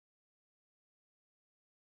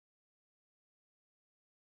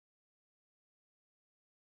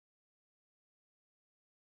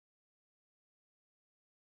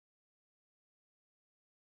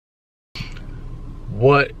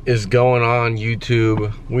What is going on,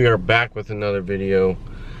 YouTube? We are back with another video.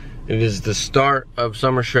 It is the start of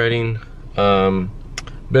summer shredding. Been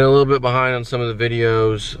a little bit behind on some of the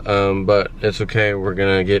videos, but it's okay. We're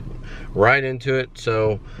gonna get right into it.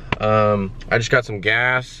 So I just got some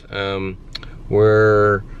gas. I'm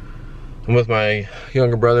with my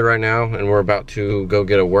younger brother right now, and we're about to go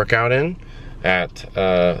get a workout in at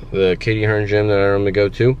the Katie Hearn gym that I normally go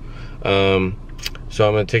to. So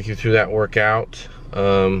I'm gonna take you through that workout.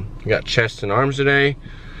 Got chest and arms today,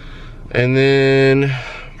 and then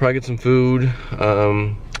probably get some food.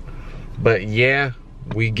 But yeah,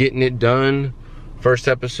 we getting it done. First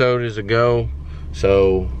episode is a go,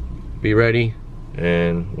 so be ready,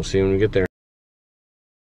 and we'll see when we get there.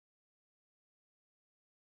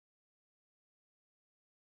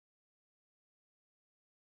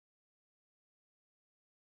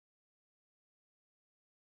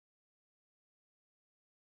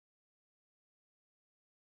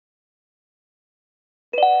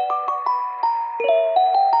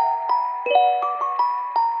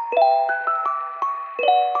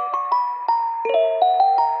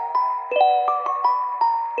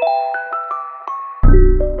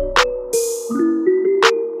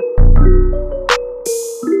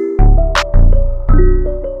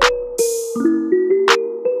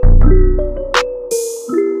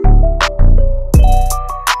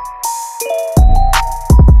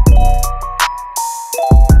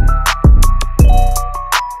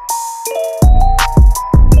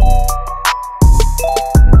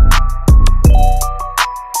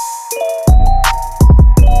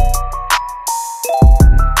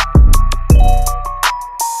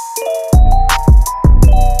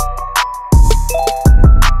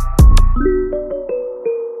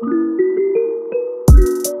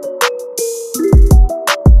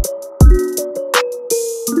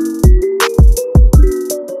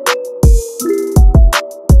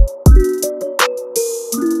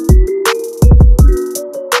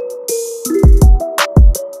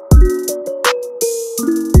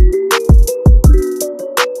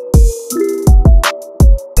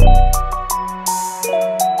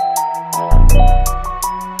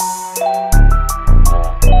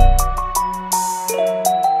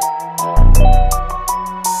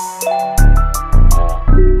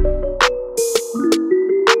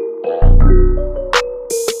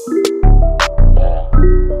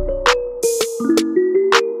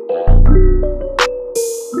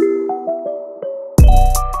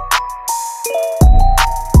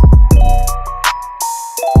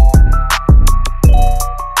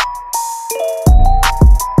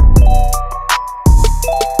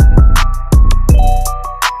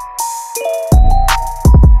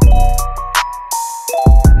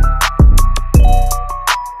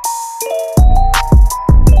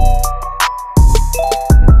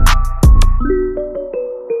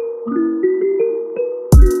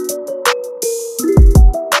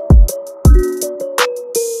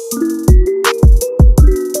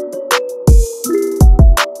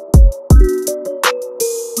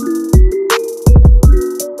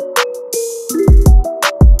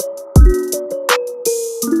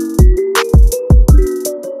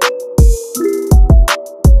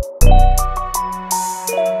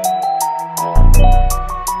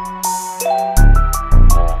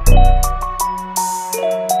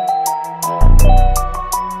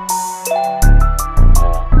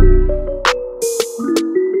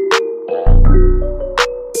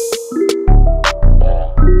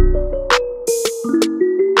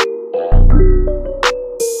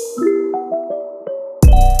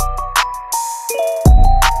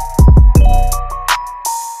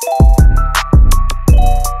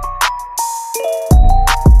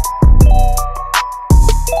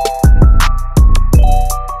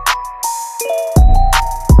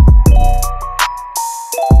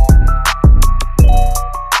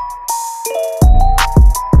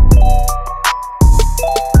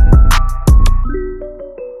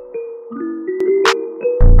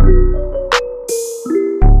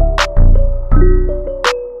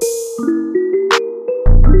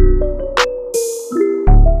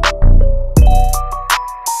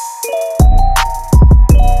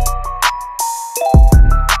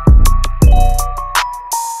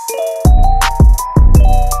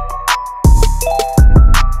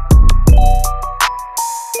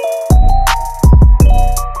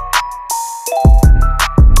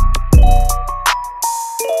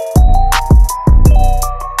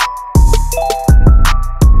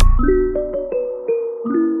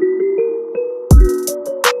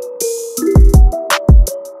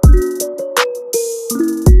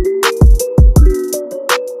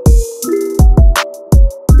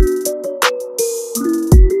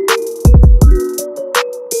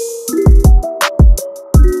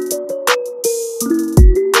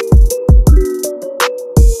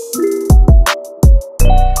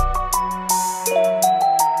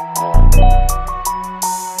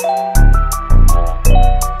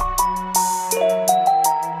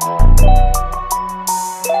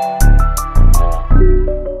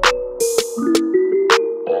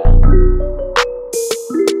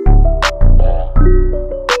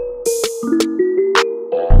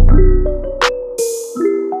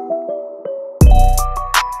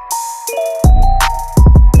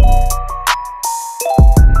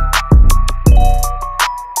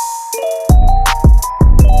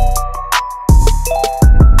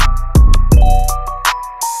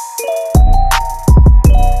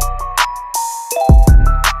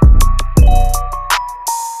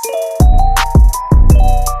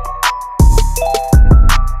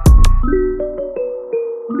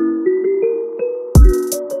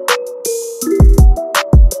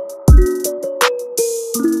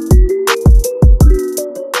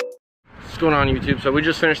 going on, YouTube? So we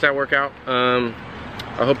just finished that workout. I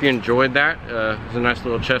hope you enjoyed that. It was a nice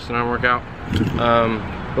little chest and arm workout.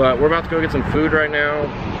 But we're about to go get some food right now.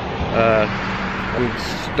 I'm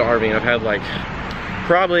starving. I've had like,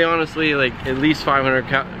 probably honestly, like at least 500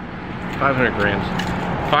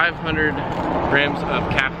 grams of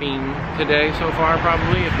caffeine today so far,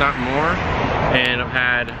 probably, if not more. And I've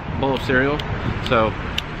had a bowl of cereal. So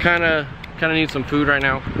kind of need some food right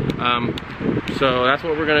now. So that's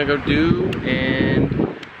what we're gonna go do,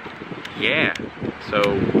 and yeah, so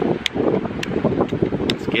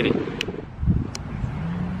let's get it.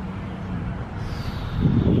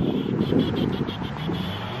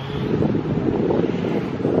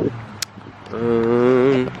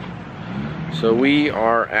 So we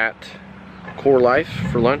are at Core Life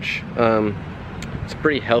for lunch. It's a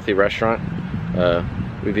pretty healthy restaurant.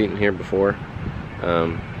 We've eaten here before.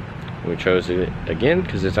 We chose it again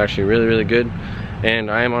because it's actually really good. And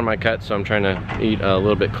I am on my cut, so I'm trying to eat a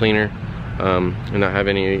little bit cleaner and not have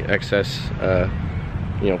any excess,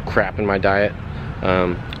 you know, crap in my diet.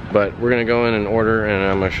 But we're gonna go in and order, and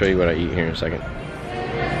I'm gonna show you what I eat here in a second.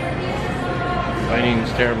 Lighting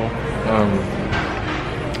is terrible.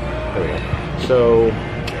 There we go. So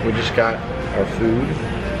we just got our food.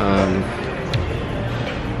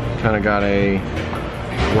 Kind of got a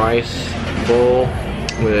rice bowl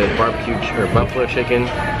with barbecue or buffalo chicken,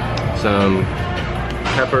 some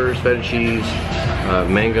peppers, feta cheese,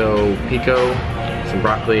 mango pico, some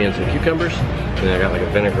broccoli, and some cucumbers. And then I got like a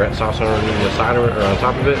vinaigrette sauce on the side of it, or on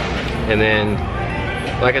top of it. And then,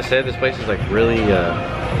 like I said, this place is like really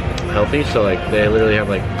healthy. So like they literally have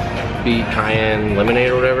like beet cayenne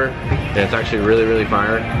lemonade or whatever, and it's actually really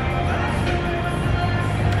fire.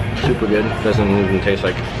 Super good. Doesn't even taste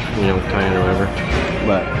like, you know, cayenne or whatever.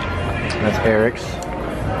 But that's Eric's.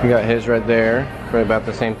 He got his right there. Probably about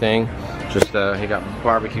the same thing. Just he got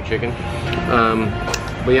barbecue chicken.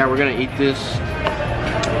 But yeah, we're gonna eat this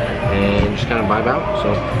and just kind of vibe out.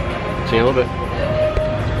 So see you in a little bit.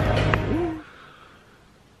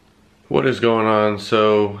 What is going on?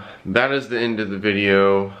 So that is the end of the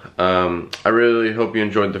video. I really hope you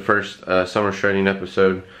enjoyed the first summer shredding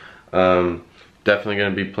episode. Definitely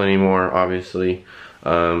gonna be plenty more, obviously.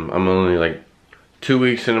 I'm only like 2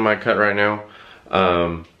 weeks into my cut right now.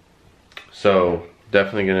 So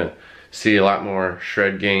definitely gonna see a lot more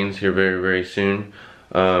shred gains here very soon.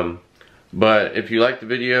 But if you liked the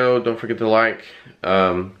video, don't forget to like,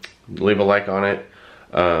 leave a like on it.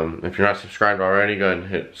 If you're not subscribed already, go ahead and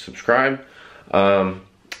hit subscribe.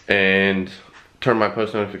 And turn my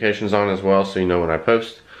post notifications on as well so you know when I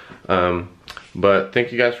post. But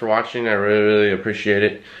thank you guys for watching. I really appreciate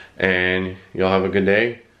it. And y'all have a good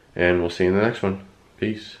day, and we'll see you in the next one.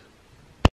 Peace.